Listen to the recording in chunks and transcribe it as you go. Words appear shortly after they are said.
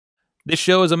This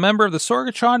show is a member of the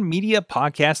Sorgatron Media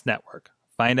Podcast Network.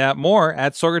 Find out more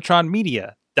at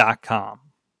sorgatronmedia.com.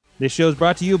 This show is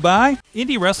brought to you by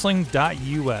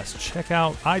IndyWrestling.us. Check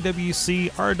out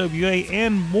IWC, RWA,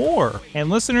 and more. And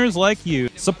listeners like you,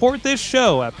 support this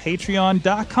show at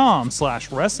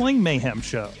patreon.com/Wrestling Mayhem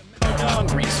Show.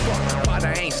 Hungry as fuck, but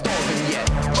I ain't starving yet.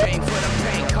 Chain for the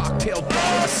pain, cocktail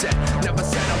bar set. Never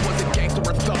said I was a gangster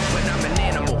or thug, but I'm an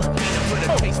animal. Peanut for the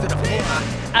taste of the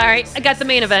blood. All right, I got the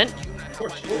main event.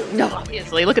 No,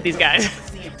 obviously. Look at these guys.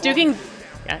 Duke and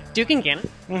Gannon.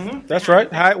 Mm-hmm. That's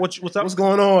right. Hi, what's up? What's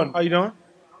going on? How you doing?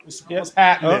 What's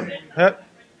happening? And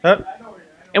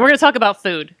we're going to talk about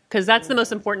food, because that's the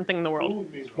most important thing in the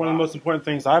world. One of the most important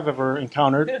things I've ever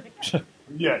encountered.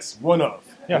 Yes, one of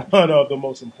the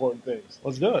most important things.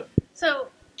 Let's do it. So,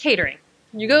 catering.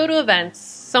 You go to events.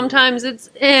 Sometimes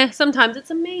it's sometimes it's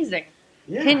amazing.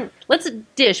 Yeah. Let's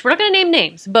dish. We're not going to name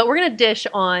names, but we're going to dish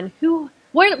on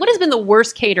what has been the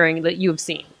worst catering that you have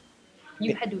seen?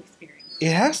 You had to experience.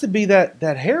 It has to be that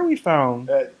hair we found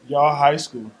At y'all high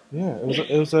school. Yeah, it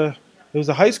was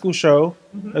a high school show.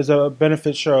 It was a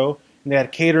benefit show, and they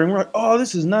had catering. We're like, oh,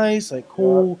 this is nice, like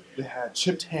cool. They had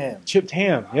chipped ham. Chipped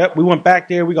ham. Yep, we went back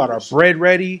there. We got our bread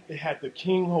ready. They had the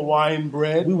King Hawaiian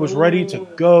bread. We was ready to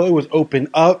go. It was open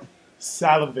up.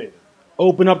 Salivated.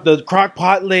 Open up the crock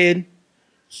pot lid.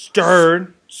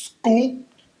 Stirred. Scoop.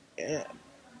 Yeah.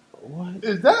 What?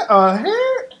 Is that a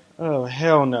hair? Oh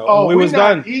hell no! Oh, we was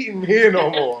not done. eating here no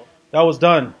more. That was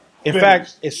done. In Finished.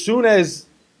 fact, as soon as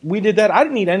we did that, I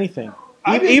didn't eat anything.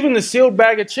 Even the sealed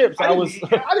bag of chips, I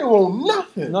didn't want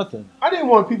nothing. nothing. I didn't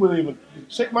want people to even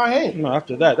shake my hand. No,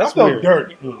 after that, that's I felt weird.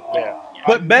 dirty. Yeah.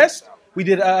 But best, we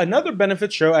did another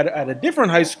benefit show at a different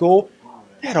high school.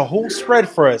 They had a whole spread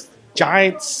for us.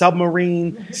 Giant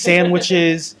submarine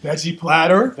sandwiches. Veggie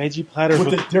platter. Veggie platters.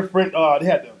 With the different, they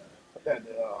had the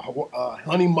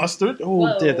honey mustard.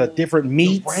 Oh, the different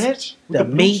meats. The ranch. With The the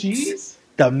blue meats. cheese.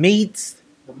 The meats.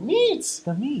 The meats.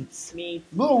 The meats.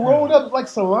 Little rolled up like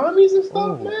salamis and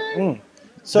stuff, Oh, man.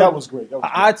 So that was great. That was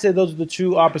I'd say those are the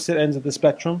two opposite ends of the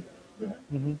spectrum.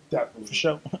 definitely. For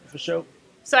sure. For sure.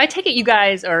 So I take it you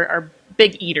guys are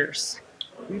big eaters.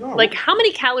 We are. Like, how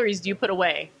many calories do you put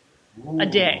away a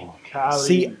day? Calories.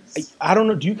 See, I don't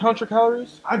know. Do you count your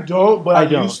calories? I don't, but I I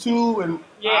don't. used to, and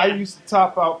Yeah. I used to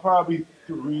top out probably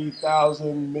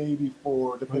 3,000, maybe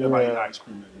 4, depending on my Yeah. ice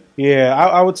cream. Yeah,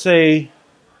 I would say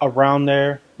around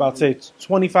there. About say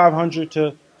 2,500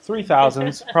 to 3,000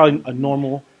 is probably a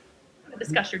normal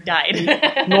Discuss your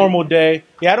diet. normal day.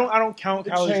 Yeah, I don't count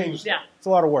It calories. changed. Yeah. It's a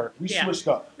lot of work. We Yeah. switched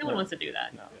up. No one wants to do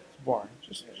that. No, it's boring.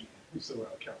 Just We still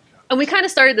count. And we kind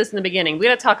of started this in the beginning. We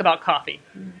got to talk about coffee.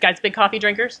 Guys, big coffee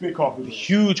drinkers? Big coffee.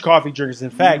 huge coffee drinkers. In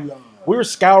fact, love- we were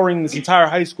scouring this entire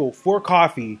high school for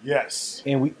coffee, Yes.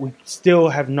 and we still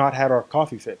have not had our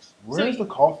coffee fix. Where's the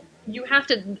coffee? You have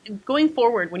to, going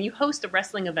forward, when you host a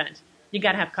wrestling event, you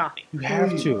got to have coffee. You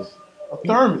have to. A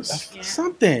thermos. Yeah.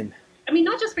 Something. I mean,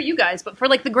 not just for you guys, but for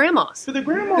like the grandmas. For the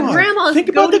grandma. The grandmas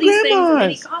Think go about to the these things and they need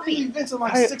grandmas. coffee. These events are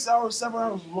like I- 6 hours, 7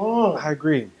 hours long. I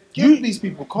agree. Give these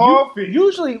people coffee.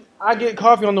 Usually, I get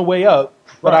coffee on the way up,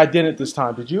 but Right. I didn't this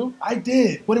time. Did you? I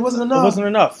did, but it wasn't enough. It wasn't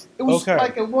enough. It was okay.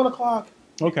 like at 1 o'clock.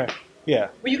 Okay. Yeah.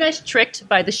 Were you guys tricked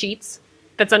by the sheets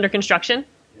that's under construction?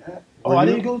 Oh, I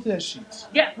didn't go to that sheets.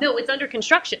 Yeah, no, it's under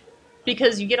construction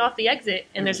because you get off the exit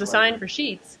and there's a sign for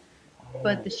sheets,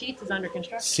 but the sheets is under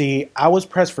construction. See, I was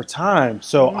pressed for time,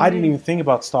 so I didn't even think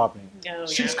about stopping. Oh,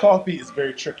 Sheets yeah. coffee is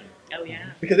very tricky Oh, yeah.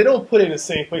 because they don't put it in the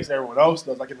same place everyone else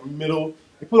does, like in the middle.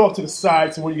 They put it off to the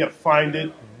side, so where you got to find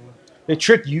it. The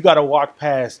trick, you got to walk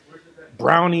past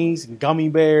brownies and gummy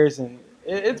bears, and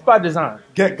it's by design.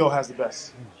 Get Go has the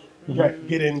best.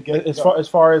 Get in, get As go.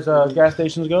 far as gas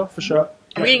stations go, for sure.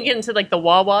 Are we going to get into like the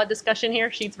Wawa discussion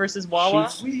here? Sheets versus Wawa?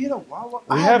 Sheets. We hit a Wawa.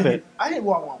 We have it. I hit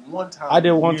Wawa one time. I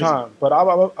did one years ago. time, but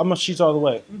I'm a Sheets all the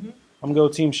way. I'm going to go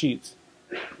Team Sheets.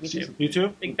 Me too. You too?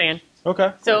 Big fan.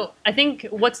 Okay. So I think,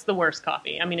 what's the worst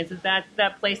coffee? I mean, is it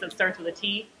that place that starts with a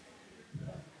T?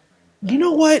 You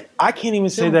know what? I can't even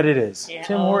say that it is. Yeah.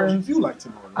 Tim Oh, Hortons. You like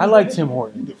Tim Hortons. I like Tim You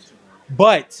Hortons. do Tim Hortons.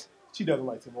 But She doesn't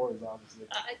like Tim Hortons, obviously.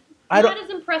 I Not don't- as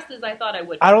impressed as I thought I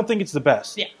would. I don't think it's the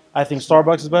best. Yeah. I think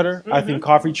Starbucks is better. I think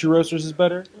Coffee Tree Roasters is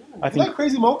better. I You think like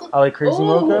Crazy Mocha? I like Crazy Ooh.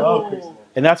 Mocha. love Crazy Mocha.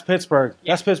 And that's Pittsburgh.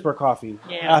 Yeah. That's Pittsburgh coffee.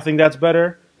 Yeah. I think that's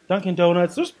better. Dunkin'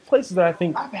 Donuts. There's places that I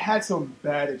think I've had some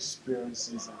bad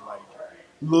experiences in like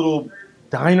little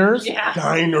diners. Yeah.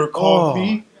 diner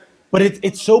coffee. But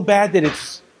it's so bad that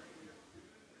it's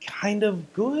kind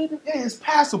of good. Yeah, it's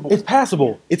passable. It's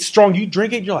passable. It's strong. You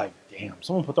drink it, you're like, damn,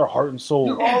 someone put their heart and soul.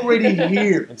 You're already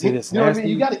here. Into this you know what I mean? nasty-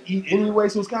 You got to eat anyway,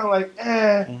 so it's kind of like,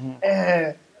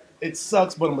 It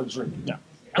sucks, but I'm gonna drink it. Yeah.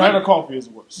 Diner coffee is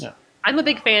worse. Yeah. I'm a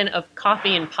big fan of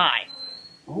coffee and pie.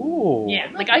 Ooh. Yeah,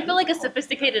 like I feel like a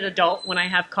sophisticated adult when I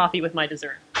have coffee with my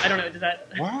dessert. I don't know, does that...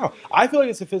 Wow. I feel like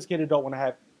a sophisticated adult when I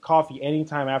have coffee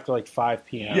anytime after like 5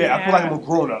 p.m. Yeah, I feel like I'm a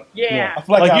grown up. Yeah. I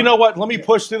feel like, You know what? Let me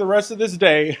push through the rest of this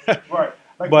day. Right.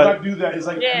 Like But- when I do that, it's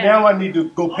like Yeah. now I need to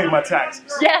go pay my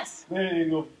taxes. Yes! Then you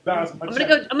go balance my I'm check.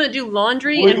 gonna do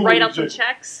laundry Wait, and write wait, out some wait.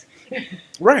 checks.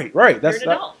 Right. That's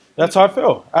You're an adult. that's how I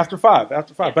feel after 5.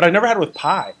 Yeah. But I never had it with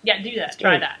pie. Yeah, do that.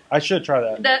 Try that. I should try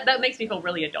that. That makes me feel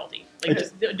really adulty. Like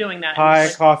It's- just doing that. Pie,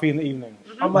 Like, coffee in the evening.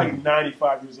 I'm like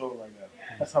 95 years old right now.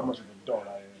 That's how much of an adult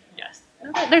I am. yes.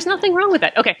 No, there's nothing wrong with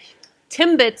that. Okay.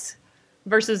 Timbits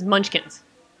versus Munchkins.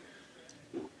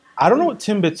 I don't know what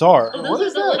Timbits are. Oh, those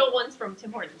are the little ones from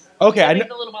Tim Hortons. Okay, They I make kn-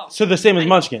 the little balls. So the same as Tiny-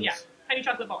 Munchkins. Yeah, tiny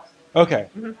chocolate balls. Okay.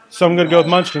 So I'm going to go with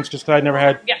Munchkins just because I never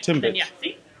had Yeah, then Timbits. yeah.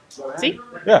 See?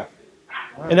 Yeah.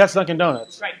 And that's Dunkin'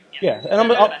 Donuts. Right. Yeah. And They're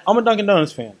the best. I'm a Dunkin'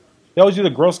 Donuts fan. They always do the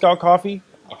Girl Scout coffee.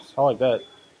 Oh, I like that.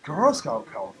 Girl Scout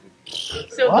coffee.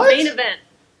 So What? the main event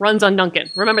runs on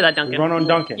Dunkin'. Remember that, Dunkin'? Run on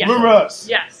Dunkin'. Yeah. Remember us.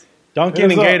 Yes. Dunkin'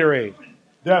 and It is up. Gatorade.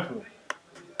 Definitely.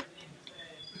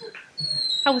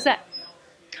 How was that?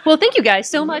 Well, thank you guys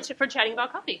so much for chatting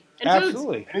about coffee and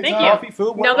Absolutely. foods. Thank you. Coffee,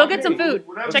 food. Now go get some food.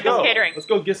 Let's Check go. out catering. Let's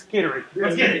go get some catering.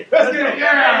 Let's get it. Let's get it.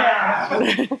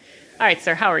 Yeah. All right,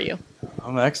 sir. How are you?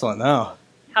 I'm excellent now.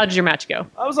 How did your match go?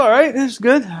 I was all right. It was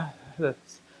good.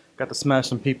 Got to smash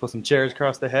some people, some chairs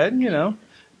across the head. You know,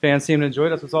 fans seem to enjoy it.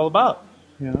 That's what it's all about.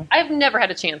 You know, I've never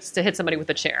had a chance to hit somebody with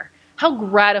a chair. How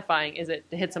gratifying is it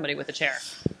to hit somebody with a chair?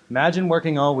 imagine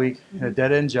working all week in a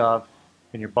dead end job,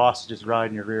 and your boss is just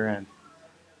riding your rear end.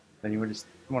 Then you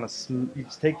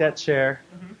just take that chair,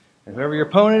 and whoever your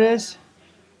opponent is,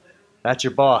 that's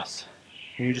your boss,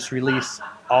 and you just release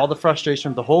all the frustration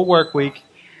of the whole work week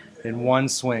in one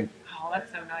swing. Oh,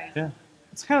 that's so nice. Yeah,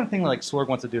 it's the kind of thing like Sorg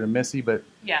wants to do to Missy, but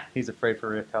yeah. he's afraid for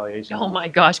retaliation. Oh my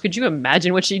gosh, could you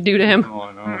imagine what she'd do to him?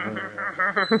 Oh,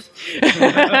 no.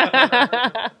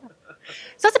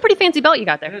 So that's a pretty fancy belt you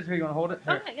got there. Here, you want to hold it?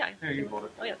 Oh, Here. yeah. Here, you hold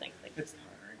it. Oh yeah, thanks. It's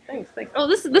Thanks. Oh,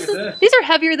 this is Look at this. these are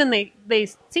heavier than they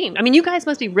seem. I mean, you guys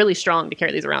must be really strong to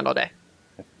carry these around all day.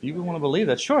 You would want to believe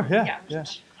that? Sure, yeah.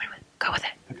 Go with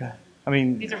it. Okay. I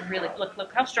mean, These are really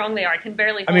look how strong they are. I can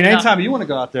barely. I mean, hold it anytime up. you want to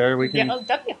go out there, we can Yeah, oh,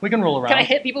 definitely. we can roll around. Can I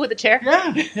hit people with a chair?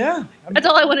 Yeah, yeah. I mean, That's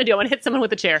all I want to do. I want to hit someone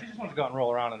with a chair. she just wants to go out and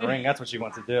roll around in the ring. That's what she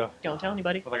wants to do. Don't tell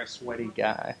anybody. With like a sweaty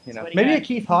guy, you know. Sweaty Maybe guy. a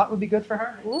Keith Hott would be good for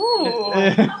her. Ooh.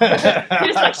 Yeah.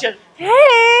 Just like shit.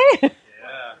 Hey.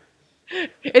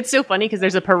 It's so funny because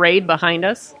there's a parade behind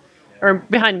us, or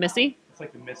behind Missy. It's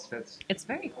like the Misfits. It's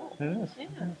very cool. It is. Yeah.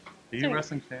 Are you a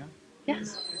wrestling fan?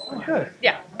 Yes. Good.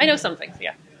 Yeah, I know some things.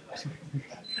 Yeah.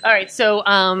 All right. So,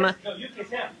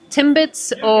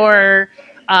 Timbits or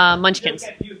Munchkins?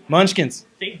 Munchkins.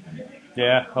 See?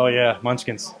 Yeah. Oh yeah,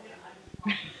 Munchkins.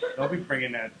 Don't be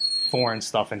bringing that foreign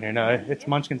stuff in here. No, it's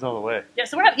Munchkins all the way. Yeah.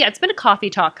 So we're it's been a coffee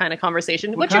talk kind of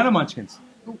conversation. What What's kind your of Munchkins?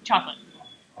 chocolate?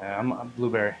 Yeah, I'm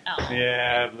blueberry. Oh.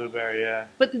 Yeah, blueberry. Yeah.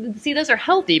 But see, those are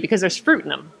healthy because there's fruit in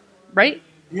them, right?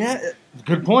 Yeah.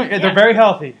 Good point. Yeah, Yeah. they're very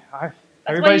healthy. why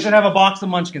Everybody you should have a box of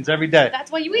Munchkins every day.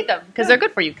 That's why you eat them because they're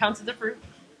good for you. Counts as a fruit,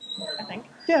 I think.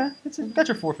 Yeah, got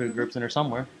your 4 food groups in there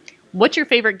somewhere. What's your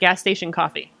favorite gas station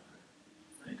coffee?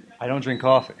 I don't drink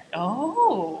coffee.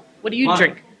 Oh, what do you Mine.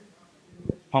 drink?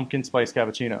 Pumpkin spice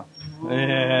cappuccino.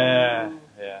 Yeah.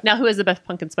 Now, who has the best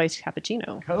pumpkin spice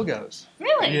cappuccino? Kogos.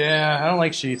 Really? Yeah, I don't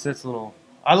like Sheets. It's a little.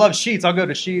 I love Sheets. I'll go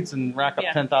to Sheets and rack up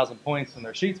Yeah. 10,000 points in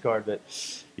their Sheets card, but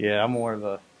yeah, I'm more of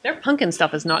a. Their pumpkin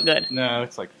stuff is not good. No,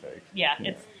 it's like fake. Yeah,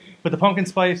 it's. But the pumpkin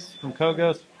spice from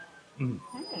Kogos.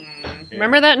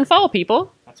 Remember that in fall,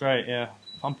 people. That's right. Yeah,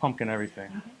 I'm pumpkin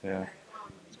everything. Yeah,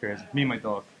 it's crazy. Me and my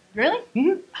dog. Really?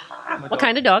 My What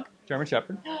kind of dog? German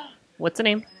Shepherd. What's the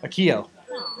name? Akio.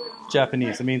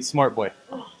 Japanese. It means smart boy.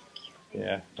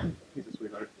 Yeah. He's a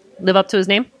sweetheart. Live up to his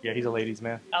name? Yeah, he's a ladies'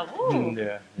 man. Oh.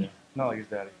 Yeah. Not like his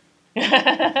daddy.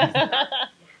 I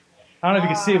don't know if you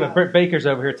can see, but Britt Baker's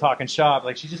over here talking shop.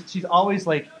 Like she's always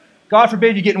like, God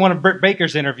forbid you get in one of Britt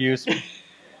Baker's interviews.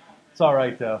 It's all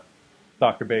right though,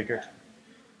 Dr. Baker.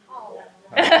 Oh,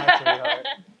 sweetheart.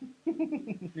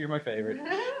 You're my favorite.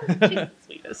 She's the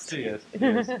sweetest. She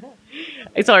is.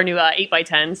 I saw her new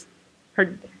 8x10s.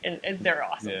 And they're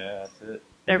awesome. Yeah, that's it.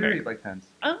 They're Very very. like tens.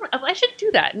 I should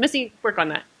do that. Missy, work on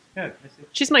that. Yeah, Missy.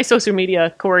 She's my social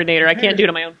media coordinator. I can't do it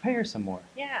on my own. Pay her some more.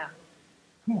 Yeah.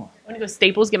 Come on. I want to go to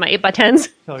Staples, get my 8x10s.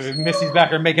 Tell her Missy's back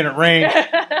there making it rain.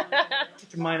 Get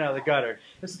your mind out of the gutter.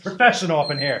 This is professional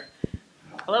up in here.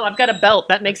 Hello, I've got a belt.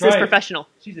 That makes That's this right. professional.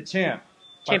 She's a champ.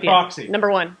 By Champion. proxy.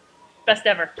 Number 1. Best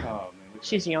ever. Oh man.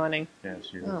 She's yawning. Yeah,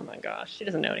 she is. Oh my gosh. She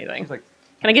doesn't know anything. She's like,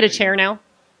 Can I get a chair now?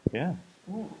 yeah.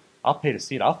 I'll pay to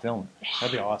see it. I'll film it.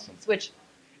 That'd be awesome. Switch.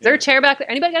 Is there a chair back there?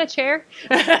 Anybody got a chair?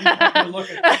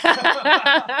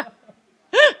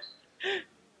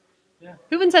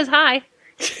 Hooven says hi.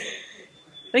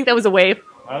 I think that was a wave.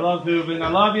 I love Hooven. I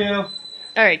love you. All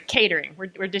right, catering.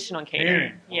 We're dishing on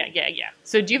catering. Yeah.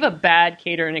 So do you have a bad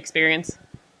catering experience?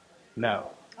 No.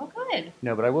 Oh, good.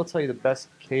 No, but I will tell you the best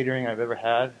catering I've ever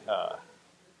had, of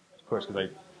course,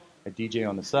 because I DJ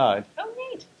on the side. Oh,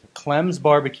 neat. Clem's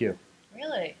Barbecue.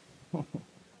 Really?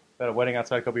 At a wedding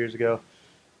outside a couple years ago,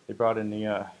 they brought in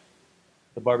the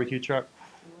barbecue truck.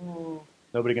 Ooh.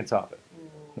 Nobody can top it.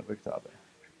 Nobody can top it.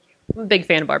 I'm a big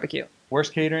fan of barbecue.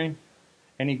 Worst catering?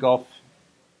 Any golf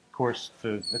course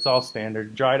food. It's all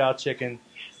standard. Dried out chicken,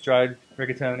 dried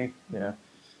rigatoni. Yeah.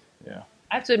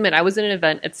 I have to admit, I was in an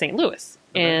event at St. Louis,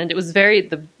 and it was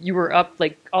you were up,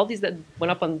 like, all these that went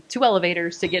up on 2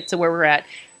 elevators to get to where we're at.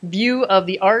 View of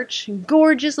the arch,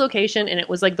 gorgeous location, and it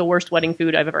was like the worst wedding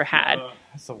food I've ever had.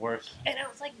 That's the worst. And I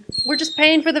was like, we're just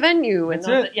paying for the venue. And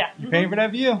That's it. Yeah. You're paying for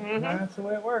that view. That's the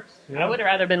way it works. I would have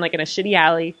rather been like in a shitty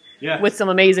alley Yeah. with some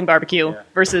amazing barbecue Yeah.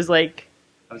 versus like...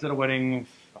 I was at a wedding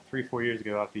 3-4 years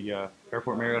ago at the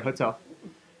Airport Marriott Hotel,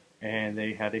 and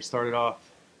they started off.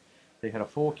 They had a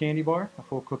full candy bar, a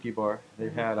full cookie bar. They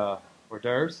had hors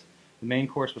d'oeuvres. The main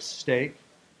course was steak,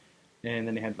 and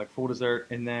then they had like full dessert.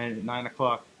 And then at 9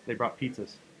 o'clock, they brought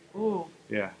pizzas. Ooh.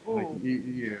 Yeah. Ooh. Like,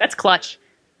 yeah. That's clutch.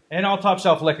 And all top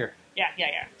shelf liquor. Yeah.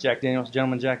 Jack Daniels,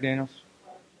 Gentleman Jack Daniels,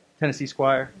 Tennessee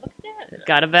Squire. Look at that.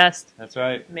 Got a vest. That's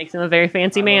right. Makes him a very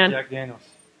fancy I man. love Jack Daniels.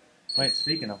 Wait,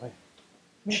 speaking of, wait.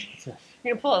 You're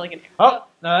going to pull it like an... Oh,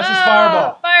 no, that's just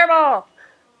Fireball. Fireball.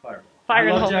 Fireball. Fire I in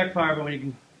the love hole. Jack Fireball when you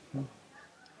can.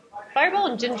 Fireball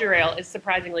and ginger ale is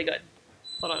surprisingly good.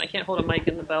 Hold on, I can't hold a mic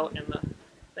in the belt and the...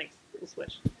 Thanks. We'll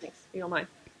switch. Thanks. You don't mind.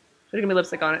 There's going to be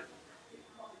lipstick on it.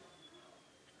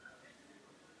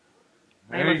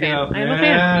 I am a fan. I am a fan.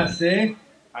 Yeah, see?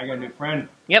 I got a new friend.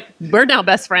 Yep. We're now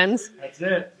best friends. That's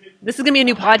it. This is going to be a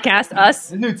new podcast. Us.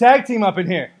 There's a new tag team up in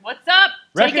here. What's up?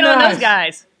 Taking on Recognize. those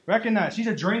guys. Recognize. She's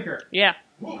a drinker. Yeah.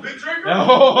 Ooh, big drinker?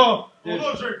 Oh, Hold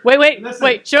on, drink. Wait. Listen.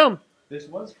 Wait. Show him. this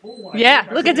was full. When I Yeah,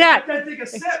 drank. look I at said, that. I gotta take a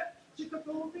sip. She took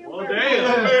the whole thing. Well, away.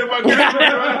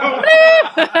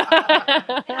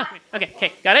 damn.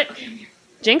 Okay. Got it?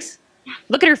 Jinx,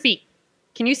 look at her feet.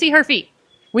 Can you see her feet?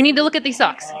 We need to look at these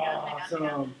socks.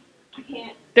 Awesome. I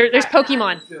can't. There's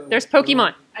Pokemon. There's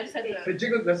Pokemon. I just had to. The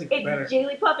jiggle doesn't better. It's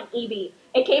Jigglypuff and Eevee.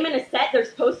 It came in a set. They're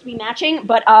supposed to be matching,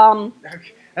 but That's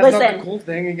not Listen. the cool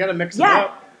thing. You gotta mix them yeah.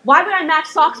 up. Why would I match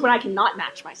socks when I cannot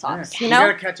match my socks? Yeah. You know?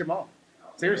 gotta catch them all.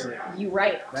 Seriously. You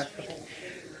right.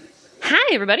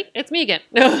 Hi, everybody. It's me again.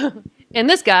 And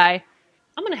this guy,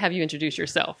 I'm going to have you introduce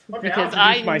yourself. Okay, because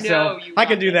I'll introduce myself. I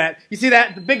can do that. You see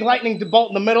that? The big lightning bolt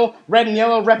in the middle, red and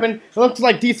yellow repping. It looks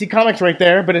like DC Comics right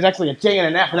there, but it's actually a J and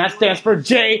an F, and that stands for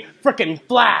J frickin'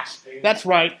 Flash. That's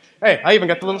right. Hey, I even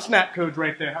got the little snap codes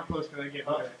right there. How close can I get?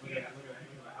 Look at that.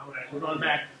 We're going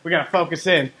back. We gotta focus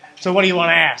in. So what do you want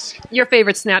to ask? Your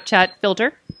favorite Snapchat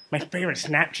filter? My favorite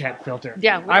Snapchat filter.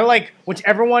 Yeah. I like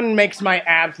whichever one makes my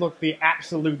abs look the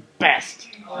absolute best.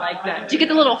 I like that. Do you get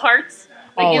the little hearts?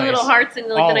 Like Always. your little hearts and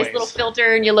like the Always. nice little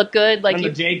filter and you look good? Like And you...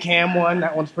 the J-Cam one,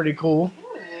 that one's pretty cool.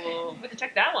 Ooh, we can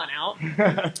check that one out.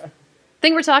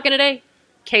 Thing we're talking today?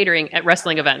 Catering at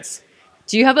wrestling events.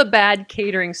 Do you have a bad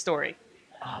catering story?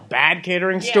 Bad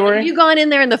catering Yeah, story? have you gone in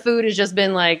there and the food has just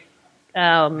been like,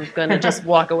 I'm gonna just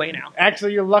walk away now.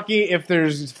 Actually, you're lucky if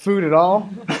there's food at all.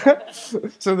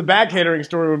 So the bad catering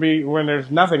story would be when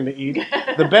there's nothing to eat.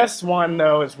 The best one,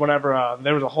 though, is whenever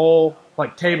there was a whole,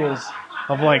 like, tables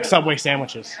of, like, Subway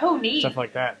sandwiches. Oh, neat. Stuff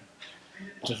like that.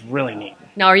 Which is really neat.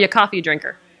 Now, are you a coffee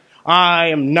drinker? I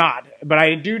am not, but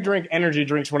I do drink energy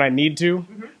drinks when I need to.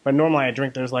 But normally I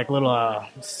drink those, like, little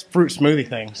fruit smoothie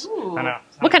things. Ooh. I know.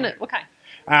 What kind?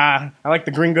 I like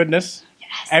the green goodness.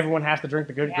 Yes. Everyone has to drink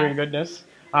the Yes. green goodness.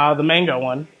 The mango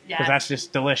one, because Yes. that's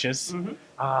just delicious.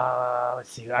 Let's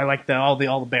see. I like all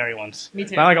the berry ones. Me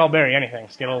too. But I like all berry anything.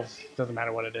 Skittles, doesn't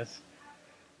matter what it is.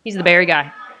 He's the berry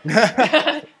guy.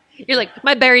 You're like,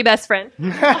 my berry best friend.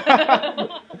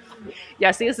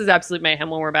 Yeah, see, this is absolute mayhem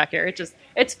when we're back here.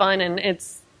 It's fun and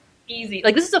it's easy.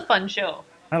 Like, this is a fun show.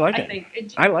 I like I it.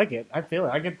 think I like it. I feel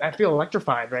it. I feel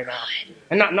electrified right now,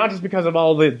 and not just because of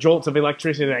all the jolts of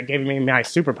electricity that gave me my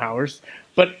superpowers,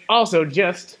 but also I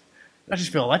just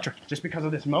feel electric just because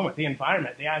of this moment, the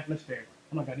environment, the atmosphere.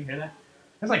 Oh my God, you hear that?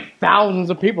 There's like thousands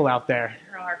of people out there.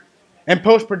 There are. In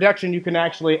post-production, you can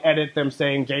actually edit them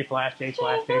saying J Flash, J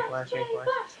Flash, J Flash, J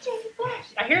Flash.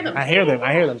 I hear them. I hear them.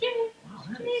 I hear them. Wow,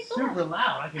 That is super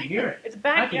loud. I can hear it. It's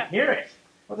back. I can hear it.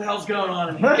 What the hell's going on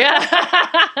in here?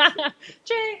 Yeah.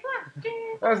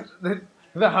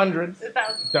 The hundreds. The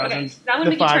thousands. Dozens. Okay, now I'm The gonna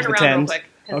make you fives, turn the around real tens. quick.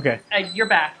 'cause, Okay. You're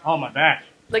back. Oh, my back.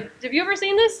 Like, have you ever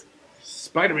seen this?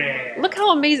 Spider-Man. Look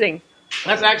how amazing.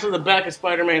 That's actually the back of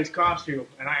Spider-Man's costume.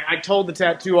 And I told the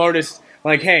tattoo artist,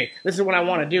 like, hey, this is what I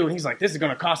want to do. And he's like, this is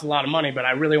going to cost a lot of money, but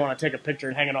I really want to take a picture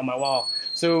and hang it on my wall.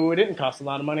 So it didn't cost a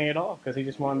lot of money at all because he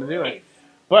just wanted to do it.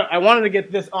 But I wanted to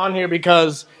get this on here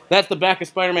because that's the back of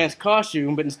Spider-Man's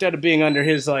costume, but instead of being under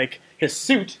his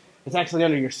suit, it's actually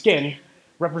under your skin,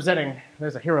 representing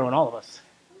there's a hero in all of us.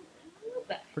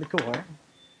 Pretty cool, right?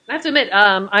 I have to admit,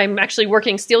 I'm actually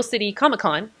working Steel City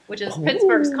Comic-Con, which is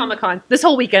Pittsburgh's Comic-Con. This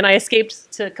whole weekend, I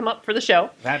escaped to come up for the show.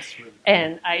 That's really cool.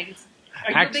 And are you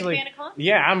a big fan of comics?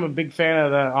 Yeah, I'm a big fan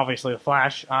of obviously the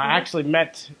Flash. I actually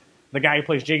met the guy who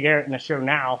plays Jay Garrett in the show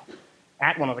now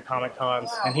at one of the Comic Cons,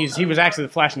 and he was actually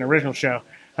the Flash in the original show.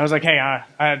 I was like, hey,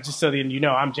 just so that you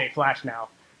know, I'm Jay Flash now.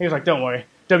 He was like, don't worry,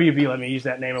 WB let me use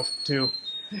that name too.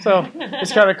 So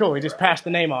it's kind of cool. He just passed the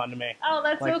name on to me. Oh,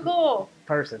 that's so cool.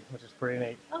 Person, which is pretty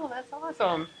neat. Oh, that's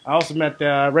awesome. I also met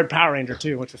the Red Power Ranger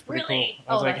too, which was pretty Really? cool.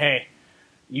 I was like, hey,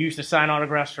 you used to sign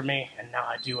autographs for me, and now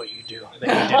I do what you do.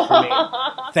 That you did for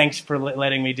me. Thanks for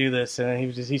letting me do this. And he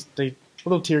was just, a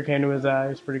little tear came to his eye. It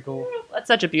was pretty cool. That's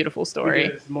such a beautiful We story.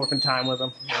 did some morphin' time with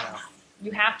him. Yeah.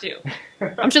 You have to.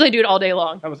 I'm sure they do it all day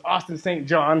long. That was Austin St.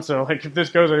 John, so like if this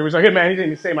goes, he was like, hey man, he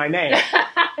didn't even say my name.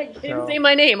 I didn't say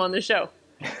my name on the show.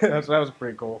 That was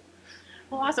pretty cool.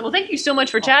 Well, awesome. Well, thank you so much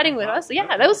for chatting with us. Yeah,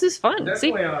 that was just fun.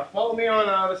 Definitely follow me on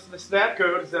the snap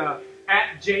code. It's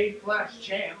at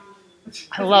JFlashChamp.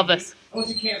 I love this. Unless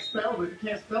you can't spell, but if you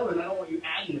can't spell it, I don't want you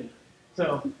adding it.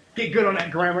 So get good on that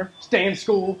grammar. Stay in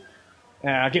school.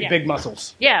 Get big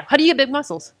muscles. Yeah. How do you get big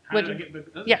muscles? How do I get big?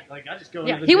 Yeah. Like I just go.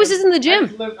 Yeah. Into the He was gym. just in the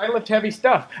gym. I lift heavy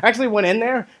stuff. I actually went in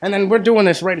there, and then we're doing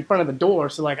this right in front of the door.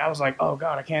 So like I was like, oh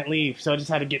god, I can't leave. So I just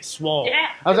had to get swole. Yeah.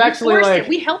 I was We actually forced like, it.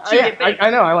 We helped you get big. I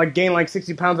know. I gained like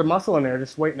 60 pounds of muscle in there,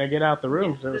 just waiting to get out the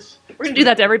room. So We're gonna do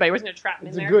that to everybody. We're just gonna trap them in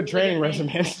it's there. a good training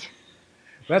regimen.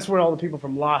 That's where all the people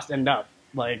from Lost end up,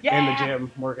 like in the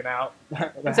gym working out.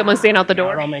 And someone staying out the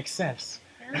door. It all makes sense.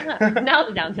 Yeah.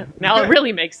 Now it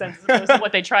really makes sense as opposed to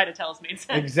what they try to tell us made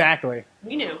sense. Exactly.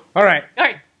 We knew. All right. All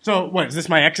right. So what is this?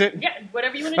 My exit? Yeah.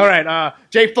 Whatever you want to do. All right,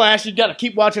 Jay Flash, you got to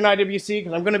keep watching IWC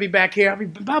because I'm going to be back here.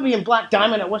 I'll be in Black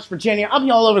Diamond at West Virginia. I'll be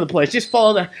all over the place. Just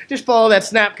follow that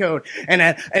snap code. And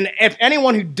if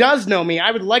anyone who does know me,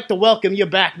 I would like to welcome you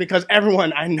back because I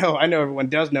know everyone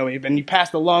does know me, and you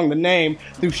passed along the name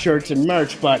through shirts and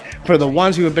merch. But for the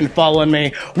ones who have been following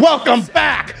me, welcome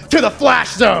back to the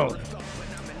Flash Zone.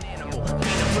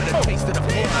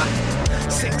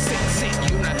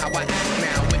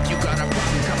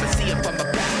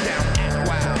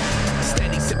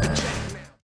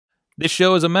 This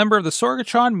show is a member of the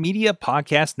Sorgatron Media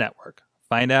Podcast Network.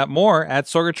 Find out more at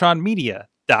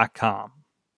sorgatronmedia.com.